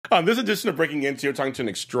On this edition of Breaking Into, we're talking to an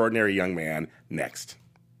extraordinary young man. Next.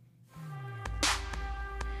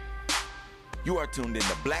 You are tuned in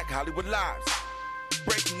to Black Hollywood Lives.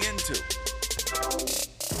 Breaking Into.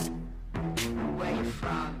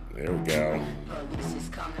 There we go.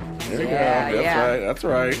 There we go. That's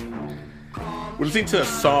right. We're listening to a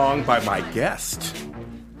song by my guest.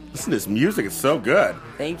 Listen to this music. It's so good.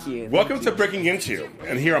 Thank you. Welcome to Breaking Into.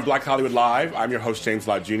 And here on Black Hollywood Live, I'm your host, James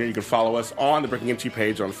Lott Jr. You can follow us on the Breaking Into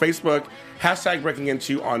page on Facebook, hashtag Breaking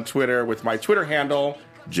Into on Twitter with my Twitter handle,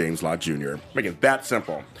 James Lott Jr. Make it that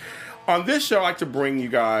simple. On this show, I like to bring you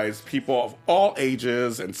guys people of all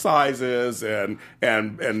ages and sizes and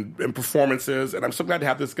performances. And I'm so glad to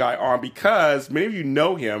have this guy on because many of you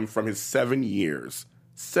know him from his 7 years.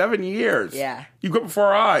 7 years. Yeah. You grew up before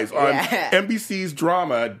our eyes on NBC's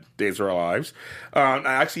drama, Days of Our Lives. I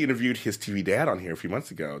actually interviewed his TV dad on here a few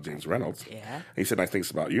months ago, James Reynolds. Yeah. And he said nice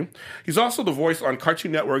things about you. He's also the voice on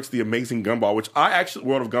Cartoon Network's The Amazing Gumball,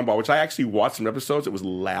 World of Gumball, which I actually watched some episodes. It was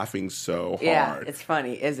laughing so hard. Yeah, it's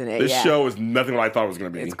funny, isn't it? This show is nothing what I thought it was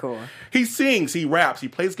going to be. It's cool. He sings, he raps, he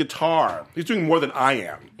plays guitar. He's doing more than I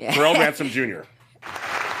am. Yeah. Pharrell Ransom Jr.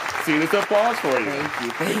 See, this applause for you.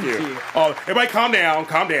 Thank you. Oh, everybody calm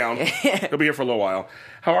down. He'll be here for a little while.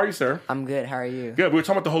 How are you, sir? I'm good. How are you? Good. We were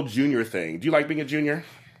talking about the whole junior thing. Do you like being a junior?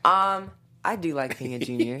 I do like being a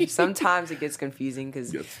junior. Sometimes it gets confusing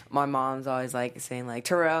because my mom's always like saying like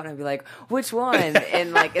Terrell, and I'd be like, which one?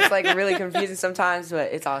 And like it's like really confusing sometimes,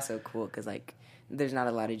 but it's also cool because like there's not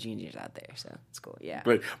a lot of juniors out there, so it's cool. Yeah.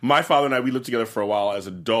 But my father and I, we lived together for a while as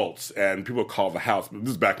adults, and people would call the house. This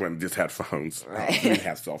is back when we just had phones. Right. We didn't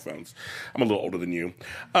have cell phones. I'm a little older than you,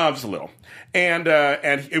 just a little. And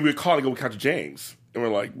we would call and go, we count to James. And we're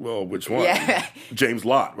like, well, which one? Yeah. James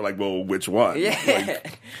Lott. We're like, well, which one? Yeah.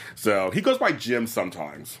 Like, so he goes by Jim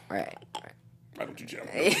sometimes. Right. I don't do Jim.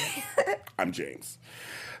 I'm James.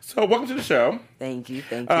 So welcome to the show. Thank you.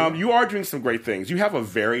 You are doing some great things. You have a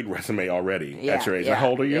varied resume already at your age. How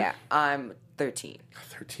old are you? Yeah, I'm 13.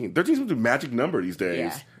 13. 13 is a magic number these days.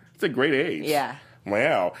 Yeah. It's a great age. Yeah.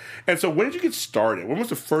 Wow. And so when did you get started? When was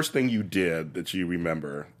the first thing you did that you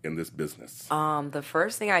remember in this business? The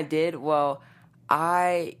first thing I did, well,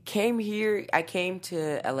 I came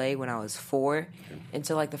to LA when I was 4, and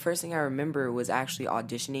so like the first thing I remember was actually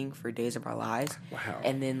auditioning for Days of Our Lives. Wow.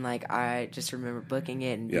 And then like I just remember booking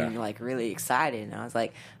it and being like really excited, and I was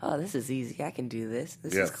like, oh, this is easy, I can do this.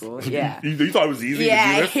 This is cool. Yeah. you thought it was easy to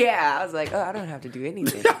do this? Yeah. I was like, oh, I don't have to do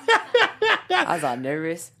anything. I was all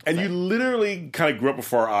nervous. And you literally kind of grew up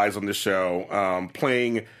before our eyes on this show,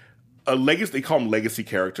 playing a legacy. They call them legacy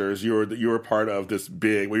characters. You were part of this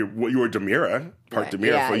big. You were Demira,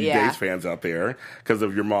 Demira for you Days fans out there because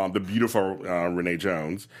of your mom, the beautiful Renee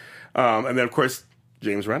Jones, and then of course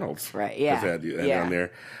James Reynolds. Right. Yeah. Had down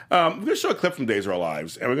there. We're going to show a clip from Days of Our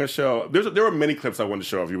Lives, and we're going to show. There were many clips I wanted to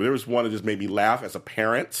show of you, but there was one that just made me laugh as a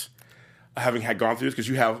parent, having had gone through this because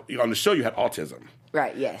you have on the show you had autism.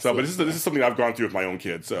 Right. Yes. So, but this is something I've gone through with my own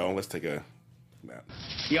kids. So let's take a.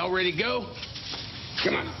 Y'all ready to go?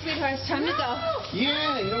 Come on. Sweetheart, it's time to go.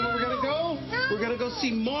 Yeah, you know where we're gonna go? We're gonna go see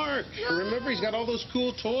Mark. Remember, he's got all those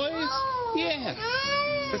cool toys? Yeah.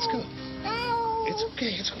 Let's go. It's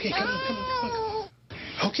okay. Come on.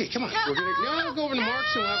 Okay, come on. We're gonna go over to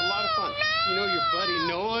Mark's and we'll have a lot of fun. You know your buddy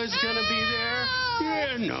Noah's gonna be there?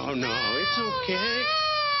 Yeah, no, it's okay.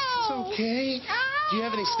 It's okay. Do you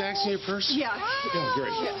have any snacks in your purse? Yeah. Oh,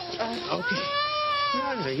 great. Okay.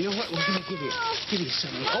 No, you know what? We're going to give you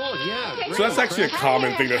something. Oh, yeah. Great. So that's actually a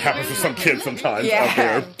common thing that happens to some kids sometimes out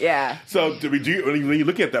there. Yeah. So when you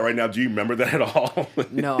look at that right now, do you remember that at all?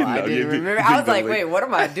 No, I didn't remember. I was like, wait, what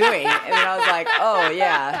am I doing? And then I was like, oh,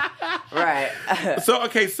 yeah. Right.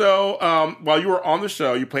 So while you were on the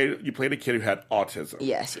show, you played a kid who had autism.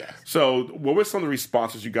 Yes. So what were some of the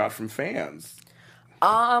responses you got from fans?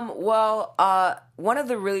 One of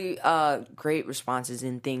the really great responses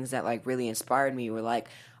and things that like really inspired me were like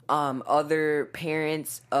other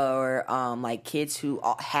parents or like kids who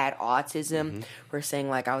had autism were saying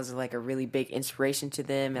like I was like a really big inspiration to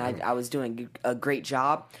them, and I was doing a great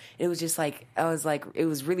job. It was just like it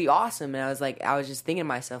was really awesome, and I was just thinking to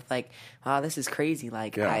myself like, wow, this is crazy.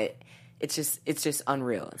 Like it's just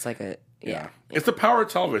unreal. It's like Yeah. It's the power of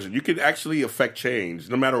television. You can actually affect change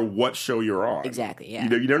no matter what show you're on. Exactly, yeah.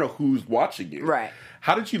 You don't know who's watching you. Right.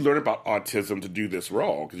 How did you learn about autism to do this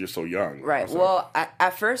role? Because you're so young. Right. Also. Well,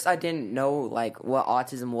 at first I didn't know, like, what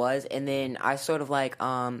autism was. And then I sort of, like,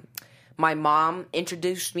 my mom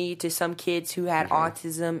introduced me to some kids who had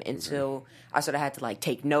autism. And so I sort of had to, like,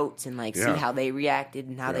 take notes and, like, see how they reacted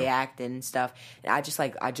and how they acted and stuff. And I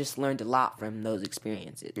just learned a lot from those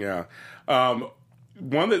experiences. Yeah.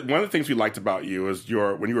 one of the things we liked about you is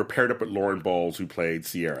when you were paired up with Lauren Bowles, who played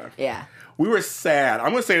Sierra. Yeah. We were sad.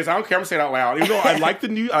 I'm going to say this. I don't care. I'm going to say it out loud. Even though I like the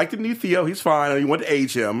new Theo. He's fine. You want to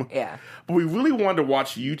age him. Yeah. But we really wanted to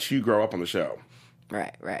watch you two grow up on the show.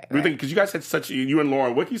 Right. We think because you guys had you and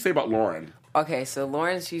Lauren. What can you say about Lauren? Okay, so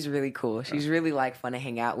Lauren, she's really cool. She's really like fun to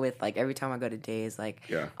hang out with. Like every time I go to Days, like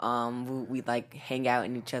we like hang out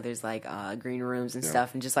in each other's like green rooms and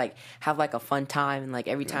stuff, and just like have like a fun time. And like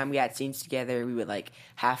every time we had scenes together, we would like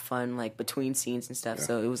have fun like between scenes and stuff.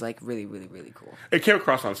 So it was like really, really, really cool. It came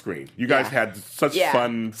across on screen. You guys had such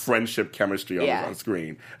fun friendship chemistry on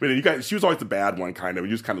screen. I mean, you guys. She was always the bad one, kind of.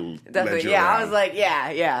 You just kind of led you around. I was like,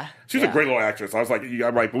 yeah. She was a great little actress. I was like,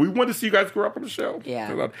 I'm right, but we wanted to see you guys grow up on the show.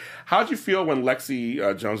 Yeah. How'd you feel when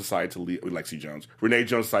Renee Jones decided to leave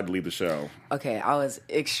the show? Okay, I was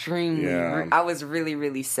extremely. I was really,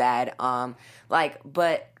 really sad.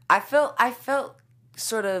 But I felt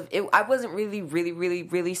sort of. I wasn't really, really, really,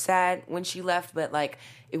 really sad when she left, but like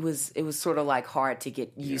it was sort of like hard to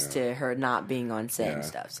get used to her not being on set and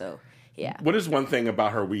stuff. So yeah. What is one thing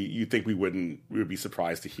about her you think we would be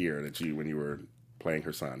surprised to hear when you were playing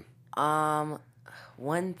her son?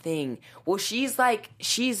 One thing. Well, she's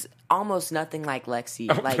almost nothing like Lexi.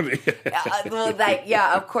 Of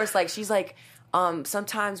course. Like she's like,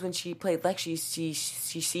 sometimes when she played Lexi, she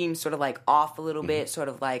seems sort of like off a little bit, sort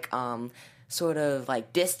of like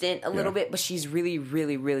distant a little bit, but she's really,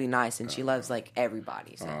 really, really nice, and she loves like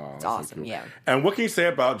everybody. So it's awesome. So cool. Yeah. And what can you say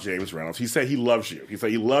about James Reynolds? He said he loves you. He said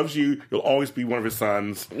he loves you. You'll always be one of his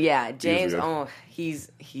sons. Yeah, James. He's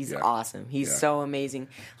awesome. He's so amazing.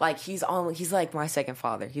 Like he's like my second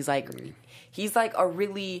father. He's like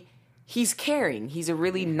he's caring. He's a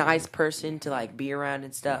really nice person to like be around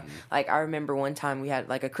and stuff. Like I remember one time we had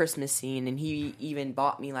like a Christmas scene, and he even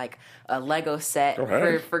bought me like a Lego set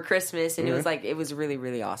for Christmas, and it was really,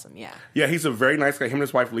 really awesome. Yeah. Yeah, he's a very nice guy. Him and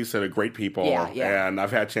his wife Lisa are great people. Yeah. And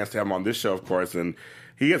I've had a chance to have him on this show, of course, and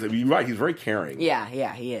he is. You're right. He's very caring. Yeah,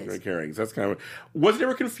 he is. Very caring. So that's kind of. Was it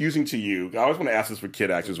ever confusing to you? I always want to ask this for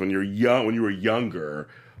kid actors when you were younger.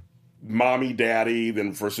 Mommy, daddy,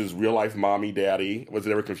 then versus real life mommy, daddy. Was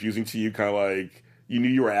it ever confusing to you? Kind of like you knew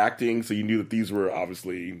you were acting, so you knew that these were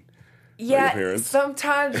obviously your parents.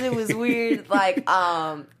 Sometimes it was weird. Like,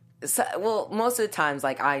 most of the times,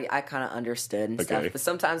 like I kind of understood and stuff. But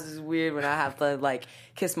sometimes it's weird when I have to like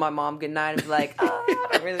kiss my mom goodnight and be like, I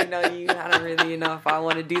don't really know you. I don't really know if I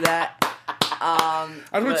want to do that. I'm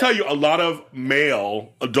going to tell you, a lot of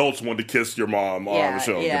male adults want to kiss your mom on the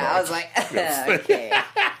show. Yeah, I was like, okay.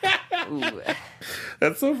 Ooh.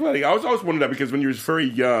 That's so funny. I was always wondering that because when you're very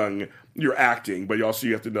young, you're acting, but you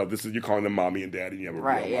have to know you're calling them mommy and daddy. And you have a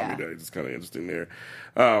real mommy and daddy. It's kind of interesting there.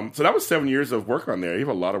 So that was 7 years of work on there. You have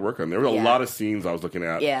a lot of work on there. There were a lot of scenes I was looking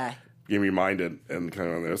at. Yeah. Getting reminded and kind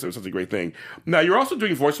of on there. So it was such a great thing. Now, you're also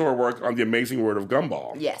doing voiceover work on The Amazing World of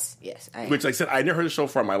Gumball. Yes. Which I said, I never heard the show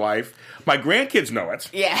before in my life. My grandkids know it.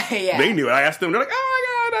 Yeah. They knew it. I asked them, they're like,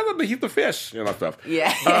 oh my God, he's the fish, and stuff.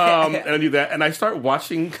 Yeah. And I knew that. And I started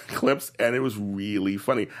watching clips, and it was really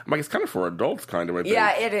funny. I'm like, it's kind of for adults, kind of, I think.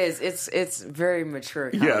 Yeah, it is. It's very mature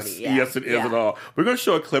comedy. Yes, it is at all. We're going to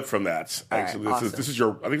show a clip from that, actually. Right, awesome. This is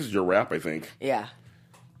your rap, I think. Yeah.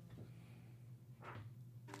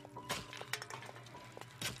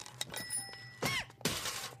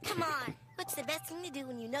 Come on. What's the best thing to do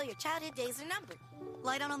when you know your childhood days are numbered?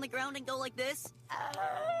 Lie down on the ground and go like this?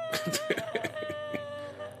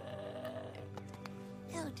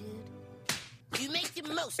 No, dude. You make the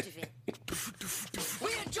most of it. We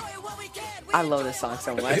enjoy it while we can. I love this song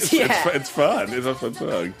so much. It's fun. It's a fun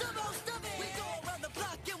song.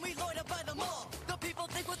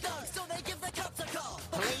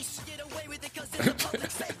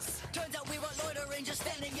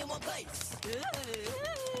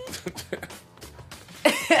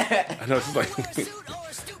 I know, it's like... It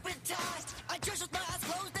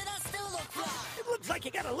looks like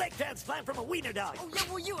you got a leg transplant from a wiener dog. Oh, yeah,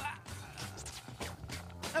 well, you are.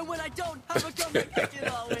 And when I don't, I become a pigeon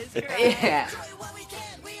always. Yeah.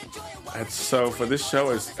 And so for this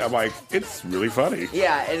show, I'm like, it's really funny.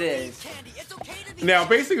 Yeah, it is. Now,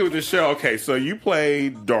 basically with this show, okay, so you play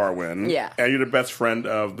Darwin. Yeah. And you're the best friend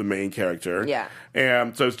of the main character. Yeah.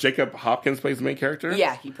 And so it's Jacob Hopkins plays the main character?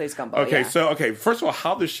 Yeah, he plays Gumball. Okay, so, first of all,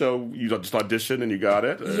 how this show, you just auditioned and you got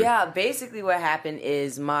it? Or? Yeah, basically what happened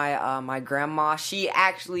is my grandma, she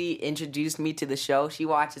actually introduced me to the show. She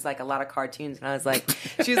watches like a lot of cartoons, and I was like,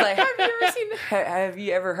 she was like, have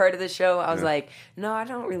you ever heard of the show? I was like, no, I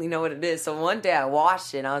don't really know what it is. So one day I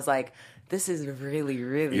watched it, and I was like, this is really,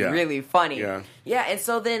 really, Yeah. really funny. Yeah. Yeah, and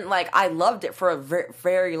so then, like, I loved it for a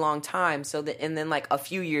very long time. And then, like, a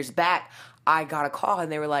few years back, I got a call,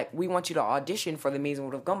 and they were like, we want you to audition for The Amazing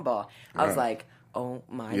World of Gumball. I was like, oh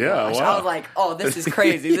my gosh. Wow. I was like, oh, this is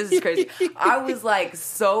crazy. This is crazy. I was like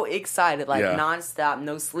so excited, like nonstop,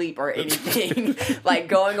 no sleep or anything, like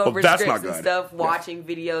going over that's scripts not and good. stuff, watching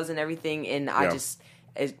videos and everything. And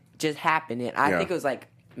it just happened. And I think it was like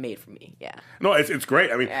made for me. Yeah. No, it's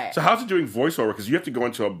great. I mean, Right. so how's it doing voiceover? Because you have to go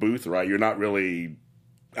into a booth, right? You're not really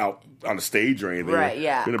out on the stage or anything. Right,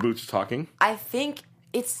 yeah. You're in a booth just talking? I think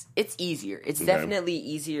it's easier. It's definitely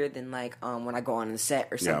easier than like when I go on a set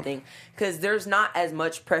or something, because there's not as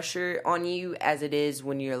much pressure on you as it is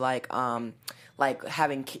when you're like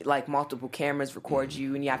having like multiple cameras record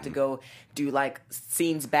you and you have to go do like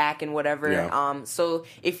scenes back and whatever. Yeah. So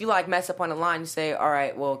if you like mess up on a line, you say, all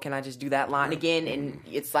right, well, can I just do that line again? And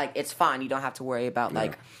it's like it's fine. You don't have to worry about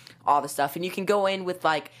like all the stuff, and you can go in with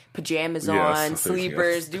like pajamas on,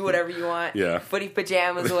 sleepers, do whatever you want, footy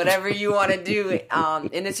pajamas, whatever you want to do,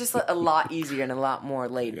 and it's just a lot easier and a lot more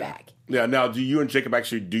laid back. Yeah. Now, do you and Jacob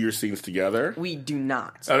actually do your scenes together? We do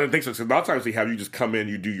not. I don't think so. Because a lot of times we have you just come in,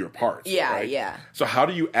 you do your parts. Yeah, right? yeah. So how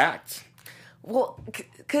do you act? Well,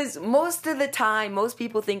 because most of the time, most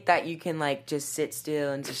people think that you can like just sit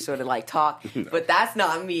still and just sort of like talk, but that's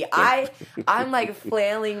not me. I'm like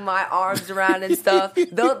flailing my arms around and stuff.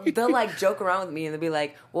 They'll like joke around with me and they'll be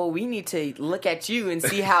like, "Well, we need to look at you and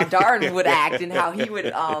see how Darden would act and how he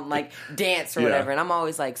would like dance or whatever." And I'm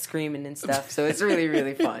always like screaming and stuff, so it's really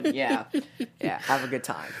really fun. Yeah, have a good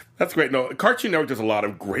time. That's great. No, Cartoon Network does a lot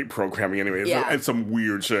of great programming anyway, and some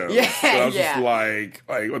weird shows. Yeah, so I was just like,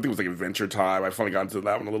 I think it was like Adventure Time. I finally got into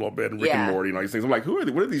that one a little bit, and Rick and Morty and all these things. I'm like, what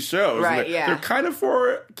are these shows? Right, They're kind of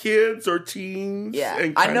for kids or teens. Yeah,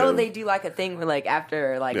 and I know they do like a thing where like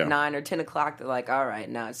after like 9 or 10 o'clock, they're like, all right,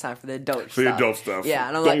 now it's time for the adult stuff. For the adult stuff. Yeah,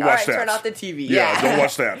 and I'm Don't like, all watch right, that. turn off the TV. Yeah, don't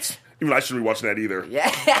watch that. Even I shouldn't be watching that either. Yeah.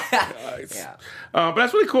 Nice. Yeah. But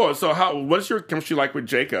that's really cool. So what's your chemistry like with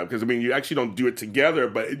Jacob? Because, I mean, you actually don't do it together,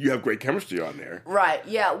 but you have great chemistry on there. Right.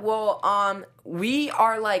 Yeah. Well,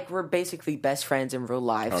 we're basically best friends in real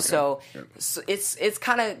life. Okay. So it's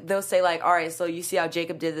kind of, they'll say like, all right, so you see how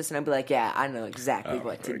Jacob did this? And I'll be like, yeah, I know exactly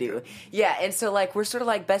what to do. Good. Yeah. And so like, we're sort of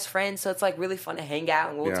like best friends. So it's like really fun to hang out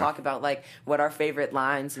and we'll talk about like what our favorite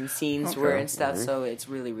lines and scenes were and stuff. So it's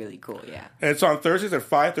really, really cool. Yeah. And it's on Thursdays at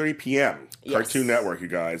 5:30 p.m. Yes. Cartoon Network, you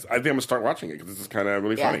guys. I think I'm going to start watching it because this is kind of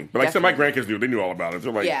really funny. But like I definitely. said, my grandkids do. They knew all about it.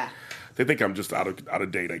 They're like, they think I'm just out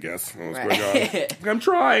of date, I guess. Right. I'm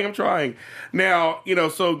trying. Now,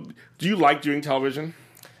 so do you like doing television?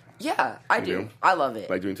 Yeah, I do. do? I love it.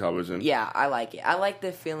 Like doing television? Yeah, I like it. I like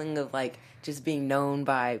the feeling of like just being known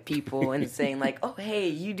by people and saying like, "Oh, hey,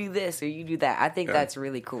 you do this or you do that." I think that's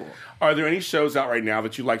really cool. Are there any shows out right now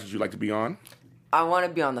that you'd like to be on? I want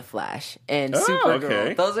to be on The Flash and Supergirl.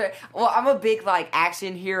 Okay. Those are I'm a big like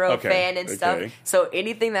action hero fan and stuff. Okay. So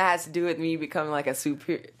anything that has to do with me becoming like a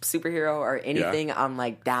superhero or anything, I'm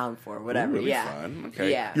like down for whatever. Ooh, really yeah, fun.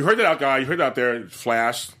 Okay. Yeah. You heard that out, guy. You heard that out there.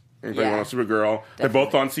 Flash. Anything on Supergirl. They're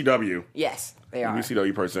both on CW. Yes, they are. You're a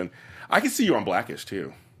CW person. I can see you on Blackish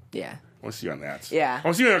too. Yeah. I want to see you on that. Yeah. I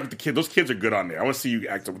want to see you with the kids. Those kids are good on there. I want to see you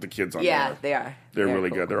act with the kids on there. Yeah, they are. They're really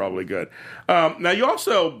cool. good. They're all really good. Now, you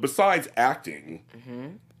also, besides acting,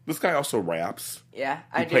 this guy also raps. Yeah,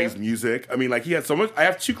 He plays music. I mean, like, he had so much. I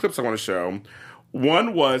have 2 clips I want to show.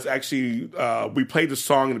 One was actually, we played the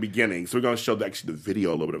song in the beginning, so we're going to show the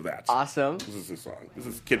video a little bit of that. Awesome. This is his song. This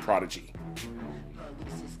is Kid Prodigy.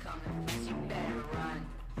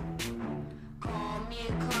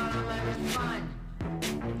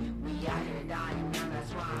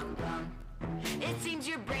 It seems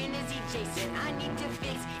your brain is Jason. I need to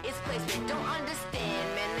fix its placement. Don't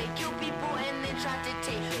understand, man. They kill people and then try to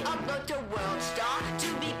take it. Upload to World Star to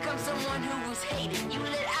become someone who is hated. You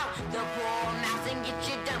let out the poor mouse and get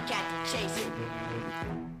your dumb cat to chase it.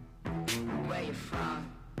 Where you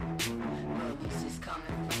from? Police is coming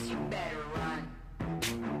for us, you better run.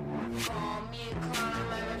 Call me a clown, I'm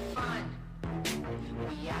having fun.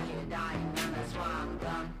 We out here dying, and that's why I'm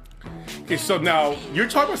done. Okay, so now you're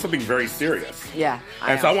talking about something very serious. Yeah.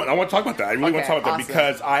 And so I want to talk about that. I really want to talk about awesome.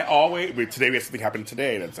 that because today we have something happen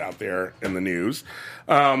today that's out there in the news.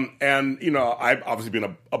 And, I've obviously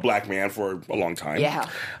been a black man for a long time. Yeah.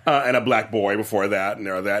 And a black boy before that and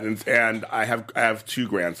all that. And I have 2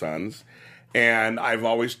 grandsons. And I've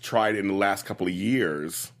always tried in the last couple of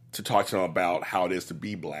years to talk to them about how it is to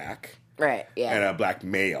be black. Right, yeah. And a black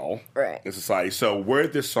male Right. in society. So where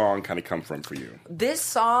did this song kind of come from for you? This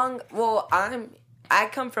song, well, I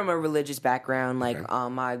come from a religious background. Like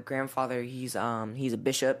my grandfather, he's a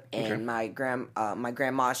bishop, and my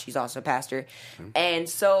grandma, she's also a pastor, and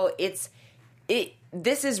so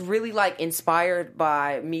this is really like inspired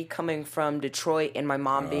by me coming from Detroit and my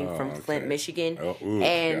mom being from Flint, Michigan,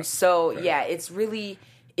 it's really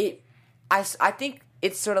I think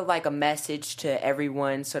it's sort of like a message to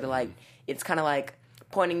everyone, sort of like it's kind of like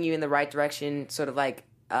pointing you in the right direction, sort of like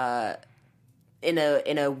in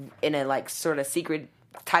a like sort of secret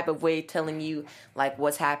type of way, telling you like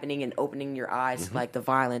what's happening and opening your eyes to like the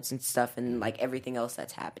violence and stuff and like everything else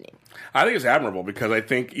that's happening. I think it's admirable because I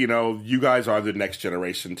think, you guys are the next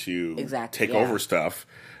generation to take over stuff,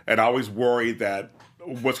 and I always worry that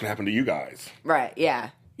what's going to happen to you guys. Right, yeah.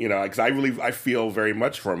 Because I feel very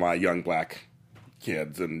much for my young black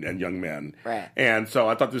kids and young men. Right. And so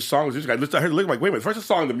I thought this song was interesting. I heard it, like, wait a minute. First, the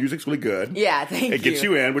song, the music's really good. Yeah, thank you. It gets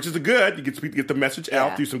you in, which is good. You get the message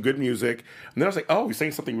out through some good music. And then I was like, oh, he's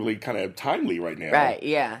saying something really kind of timely right now. Right,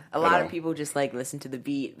 yeah. A lot of people just, like, listen to the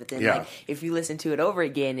beat. But then, like, if you listen to it over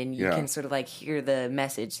again and you can sort of, like, hear the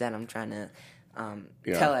message that I'm trying to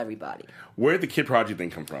tell everybody. Where did the Kid Prodigy thing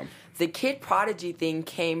come from? The Kid Prodigy thing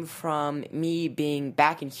came from me being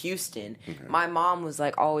back in Houston. My mom was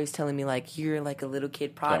like always telling me like, you're like a little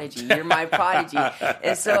kid prodigy. You're my prodigy.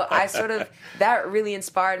 And so that really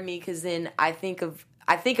inspired me, because then I think of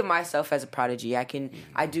myself as a prodigy.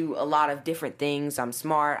 I do a lot of different things. I'm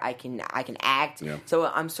smart. I can act. Yeah. So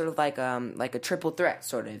I'm sort of like a triple threat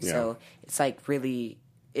sort of. Yeah. So it's like really,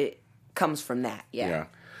 it comes from that. Yeah.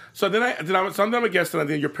 So then I'm a guest, and I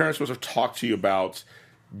think your parents must have talked to you about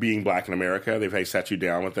being black in America. They've sat you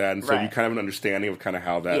down with that, and so you kind of have an understanding of kind of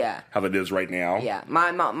how that is right now. Yeah,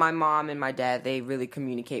 my mom and my dad, they really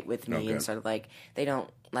communicate with me and sort of like they don't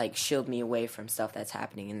like shield me away from stuff that's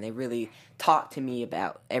happening, and they really talk to me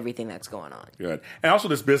about everything that's going on. Good, and also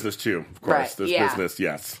this business too, of course. This business,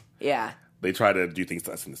 yes. Yeah. They try to do things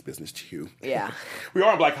to us in this business too. Yeah. We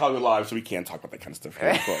are on Black Hollywood Live, so we can't talk about that kind of stuff here,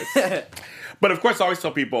 of course. But of course, I always tell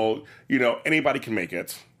people, anybody can make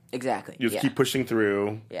it. Exactly. You just keep pushing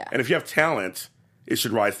through. Yeah. And if you have talent, it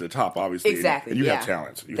should rise to the top, obviously. Exactly. And you have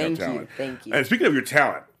talent. Thank you. And speaking of your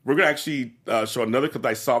talent, we're going to actually show another clip.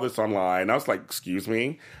 I saw this online. I was like, excuse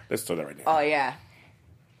me. Let's do that right now. Oh, yeah.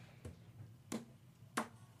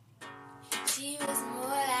 She was more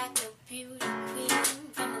like a beauty queen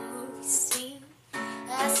from a movie scene.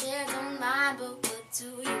 I said, don't mind, but what do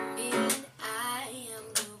you mean? I am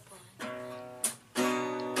the one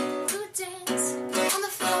who dance on the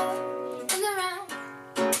floor and around.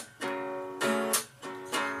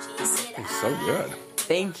 She said, it's so good.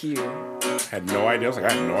 Thank you. Had no idea. I was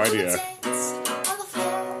like, I had no idea.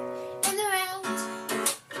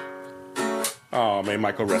 Oh, may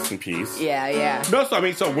Michael rest in peace. Yeah. No, so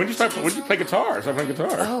when did you play guitar? Start playing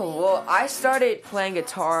guitar? Oh, well, I started playing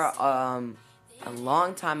guitar a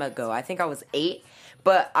long time ago. I think I was 8,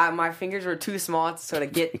 but my fingers were too small to sort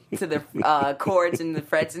of get to the chords and the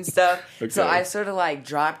frets and stuff. Okay. So I sort of like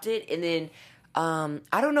dropped it, and then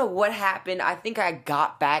I don't know what happened. I think I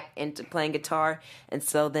got back into playing guitar, and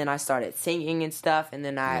so then I started singing and stuff, and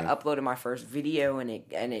then I uploaded my first video, and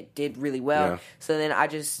it did really well. Yeah. So then I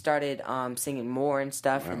just started singing more and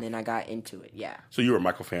stuff, and then I got into it. Yeah. So you were a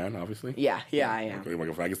Michael fan, obviously. Yeah, I am. Okay,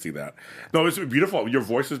 Michael fan, I can see that. No, it's beautiful. Your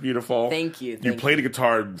voice is beautiful. Thank you. You play the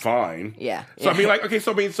guitar fine. Yeah. So I mean, like, okay,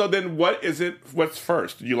 so then what is it? What's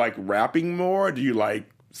first? Do you like rapping more? Do you like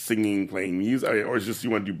singing, playing music, or is just you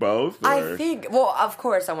want to do both? Or? I think, well, of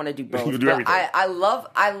course I want to do both. You do everything. I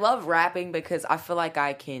love rapping because I feel like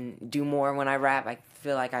I can do more when I rap. I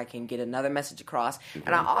feel like I can get another message across. Mm-hmm.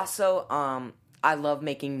 And I also I love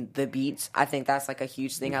making the beats. I think that's like a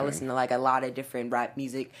huge thing. I listen to like a lot of different rap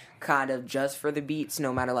music kind of just for the beats,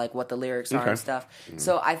 no matter like what the lyrics are and stuff. Mm-hmm.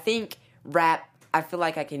 So I think rap, I feel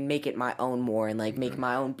like I can make it my own more and like make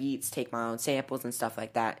my own beats, take my own samples and stuff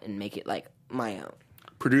like that, and make it like my own.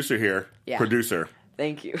 Producer here. Yeah. Producer.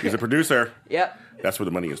 Thank you. He's a producer. Yep. That's where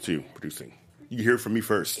the money is too, producing. You hear it from me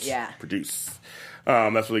first. Yeah. Produce.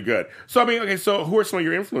 That's really good. So, I mean, okay, so who are some of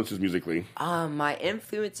your influences musically? My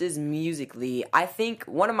influences musically, I think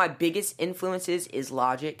one of my biggest influences is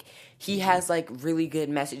Logic. He has, like, really good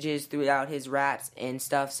messages throughout his raps and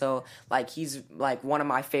stuff. So, like, he's, like, one of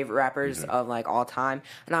my favorite rappers of, like, all time.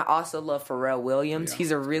 And I also love Pharrell Williams. Yeah. He's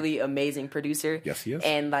a really amazing producer. Yes, he is.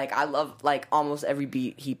 And, like, I love, like, almost every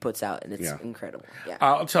beat he puts out. And it's incredible. Yeah.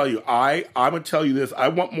 I'll tell you, I'm going to tell you this. I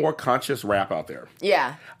want more conscious rap out there.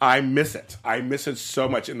 Yeah. I miss it. I miss it so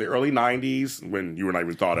much. In the early 90s, when you were not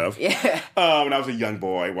even thought of. Yeah. When I was a young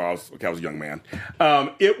boy. Well, I was a young man.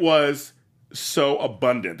 It was so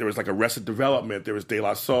abundant. There was like Arrested Development, there was De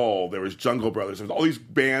La Soul, there was Jungle Brothers. There was all these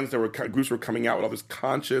bands groups were coming out with all this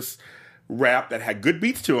conscious rap that had good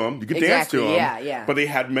beats to them. You could dance to them. Yeah. But they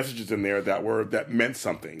had messages in there that meant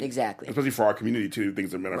something. Exactly. Especially for our community too,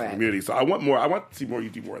 things that meant for our community. So I want to see more. You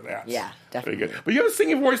do more of that. Yeah, definitely. Very good. But you have a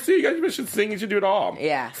singing voice too. You guys should sing. You should do it all.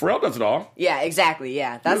 Yeah. Pharrell does it all. Yeah, exactly.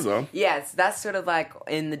 Yeah, that's Yeah, that's sort of like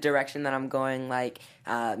in the direction that I'm going, like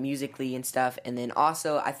musically and stuff. And then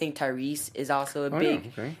also, I think Tyrese is also a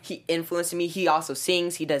big. Okay. He influenced me. He also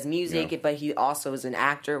sings. He does music, Yeah. but he also is an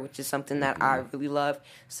actor, which is something that I really love.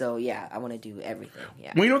 So yeah, I want to do everything.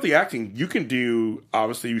 Yeah. When you know with the acting, you can do.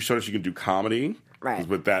 Obviously, you showed us you can do comedy. Right.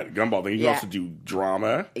 With that Gumball thing, you can Yeah. also do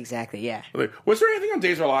drama. Exactly. Yeah. Was there anything on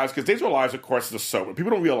Days of Our Lives? Because Days of Our Lives, of course, is a soap. But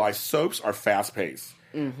people don't realize soaps are fast paced.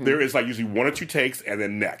 Mm-hmm. There is like usually one or two takes and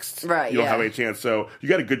then next. Right, You don't yeah. have any chance. So you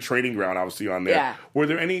got a good training ground, obviously, on there. Yeah. Would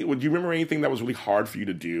you remember anything that was really hard for you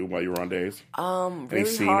to do while you were on Days? Really Any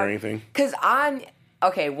scene or anything? Because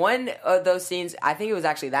one of those scenes, I think it was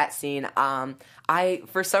actually that scene.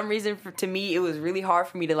 For some reason, to me, it was really hard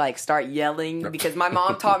for me to like start yelling because my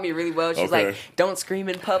mom taught me really well. She's Okay. like, "Don't scream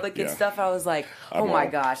in public and Yeah. stuff." I was like, "Oh my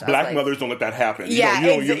gosh!" I was Black like, mothers don't let that happen. Yeah,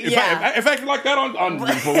 If I acted like that on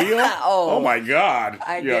for real, oh my God.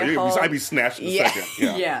 I'd I'd be snatched in a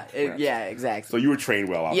second. Yeah, exactly. So you were trained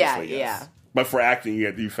well, obviously. Yeah, yes. But for acting,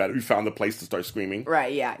 you found the place to start screaming.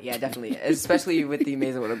 Right, yeah, definitely. Especially with the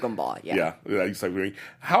Amazing World of Gumball. Yeah. You started screaming.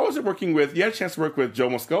 How was it working with? You had a chance to work with Joe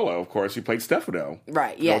Moscolo, of course. You played Stefano.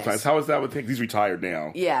 Right. Yes. Times. How was that with him? He's retired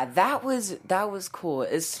now. Yeah, that was cool.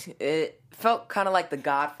 It felt kind of like The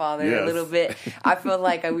Godfather Yes. a little bit. I felt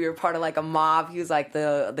like we were part of like a mob. He was like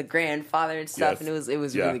the grandfather and stuff, Yes. and it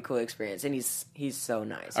was Yeah. really cool experience. And he's so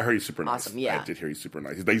nice. I heard he's super nice. Awesome. Yeah. I did hear he's super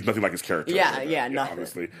nice. He's nothing like his character. Yeah, nothing.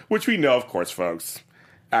 Obviously, which we know, of course, folks.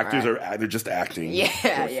 Actors they're just acting. Yeah, of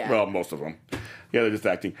course. yeah. Well, most of them. Yeah, they're just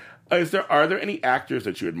acting. Are there any actors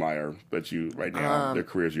that you admire that you right now their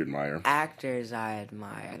careers you admire? Actors I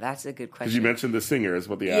admire. That's a good question. Because you mentioned the singers,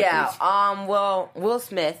 what the actors? Yeah. Well, Will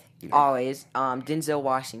Smith always. Denzel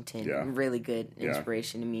Washington. Yeah. Really good Yeah.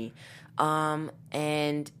 inspiration to me.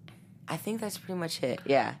 And I think that's pretty much it.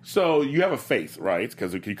 Yeah. So you have a faith, right?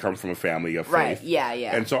 Because you come from a family of faith, Right.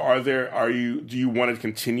 Yeah. And so, do you want to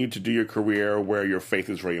continue to do your career where your faith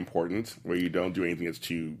is very important, where you don't do anything that's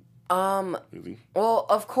too easy? Well,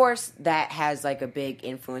 of course, that has like a big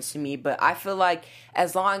influence to me, but I feel like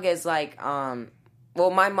as long as like,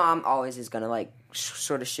 my mom always is gonna like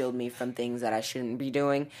sort of shield me from things that I shouldn't be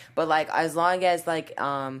doing, but like as long as like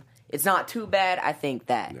it's not too bad, I think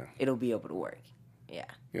that it'll be able to work. Yeah.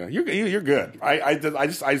 Yeah, you're good. I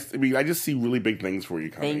just see really big things for you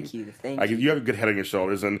coming. Thank you. You have a good head on your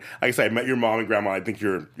shoulders, and like I said, I met your mom and grandma. I think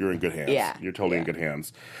you're in good hands. Yeah, you're totally in good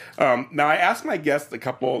hands. Now I asked my guests a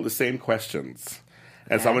couple of the same questions,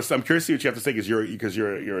 and so I'm curious to see what you have to say because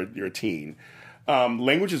you're a teen.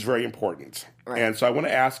 Language is very important, and so I want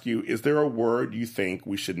to ask you: is there a word you think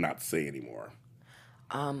we should not say anymore?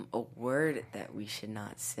 A word that we should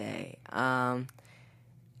not say.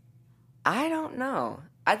 I don't know.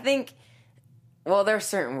 I think, well, there are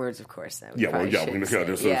certain words, of course, that we probably shouldn't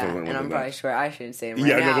say. And I'm probably sure I shouldn't say them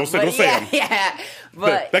right now. Don't say them. Yeah,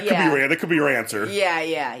 but that could be your answer.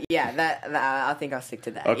 Yeah. That I think I'll stick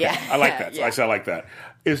to that. Okay, Yeah. I like that. Yeah. I like that.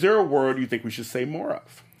 Is there a word you think we should say more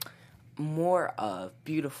of? More of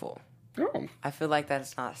beautiful. Oh, I feel like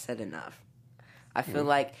that's not said enough. I feel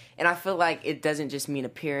like it doesn't just mean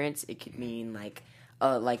appearance. It could mean like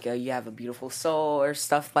you have a beautiful soul or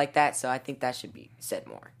stuff like that. So I think that should be said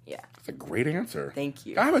more. Yeah. that's a great answer. Thank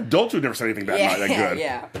you. I have adults who never said anything that good.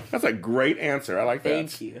 Yeah. That's a great answer. I like that.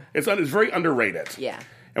 Thank you. It's very underrated. Yeah.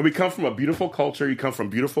 And we come from a beautiful culture. You come from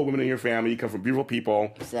beautiful women in your family. You come from beautiful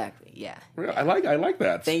people. Exactly. Yeah. I like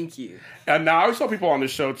that. Thank you. And now I always tell people on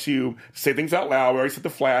this show to say things out loud. We already said The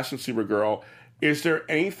Flash and Supergirl. Is there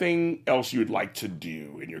anything else you would like to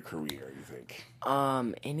do in your career, you think?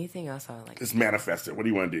 Anything else I would like? Just manifest it. What do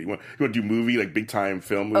you want to do? You want to do movie, like big time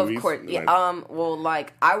film movies? Of course. Yeah. Well,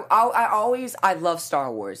 like I love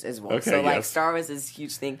Star Wars as well. Okay, So like yes. Star Wars is a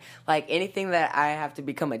huge thing. Like anything that I have to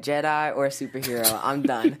become a Jedi or a superhero, I'm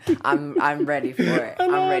done. I'm ready for it.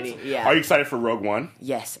 I'm ready. Yeah. Are you excited for Rogue One?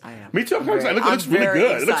 Yes, I am. Me too. I'm excited. It looks I'm really very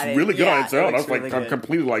good. It looks excited. really good on its Yeah, it own. I was looks really I'm good.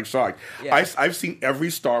 completely like shocked. Yeah. I've seen every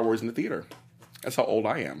Star Wars in the theater. That's how old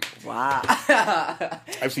I am. Wow.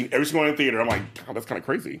 I've seen every single one in the theater. I'm like, God, that's kind of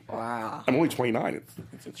crazy. Wow. I'm only 29.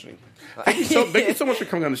 It's interesting. Thank you so much for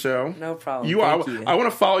coming on the show. No problem. Thank Thank you. I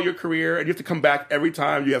want to follow your career, and you have to come back every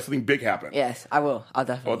time you have something big happen. Yes, I will. I'll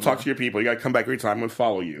definitely. Well, talk to your people. You got to come back every time. I'm going to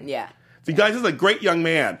follow you. Yeah. So you guys, this is a great young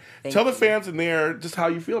man. Thank Tell the you. fans in there just how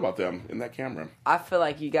you feel about them in that camera. I feel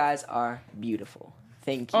like you guys are beautiful.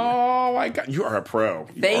 Thank you. Oh my God, you are a pro.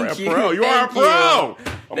 Thank you. You are a Thank pro. Oh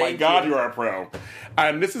my Thank God, you. you are a pro.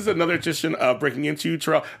 And this is another edition of Breaking Into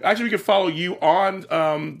Terrell. Actually, we can follow you on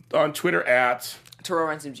Twitter at Terrell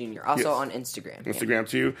Ransom Jr. Also Yes. on Instagram. Instagram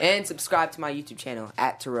too. And subscribe to my YouTube channel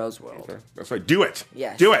at Terrell's World. That's right. Do it.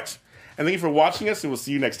 Yes. Do it. And thank you for watching us, and we'll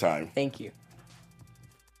see you next time. Thank you.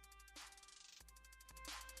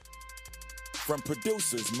 From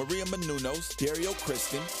producers Maria Menounos, Dario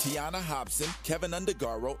Kristen, Tiana Hobson, Kevin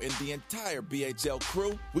Undergaro, and the entire BHL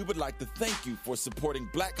crew, we would like to thank you for supporting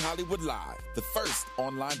Black Hollywood Live, the first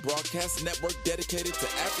online broadcast network dedicated to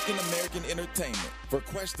African American entertainment. For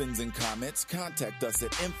questions and comments, contact us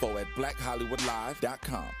at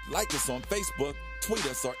info@blackhollywoodlive.com. Like us on Facebook, tweet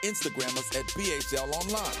us, or Instagram us at BHL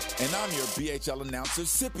Online. And I'm your BHL announcer,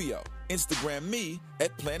 Scipio. Instagram me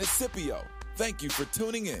at Planet Scipio. Thank you for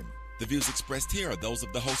tuning in. The views expressed here are those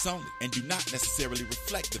of the hosts only and do not necessarily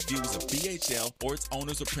reflect the views of BHL or its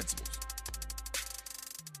owners or principals.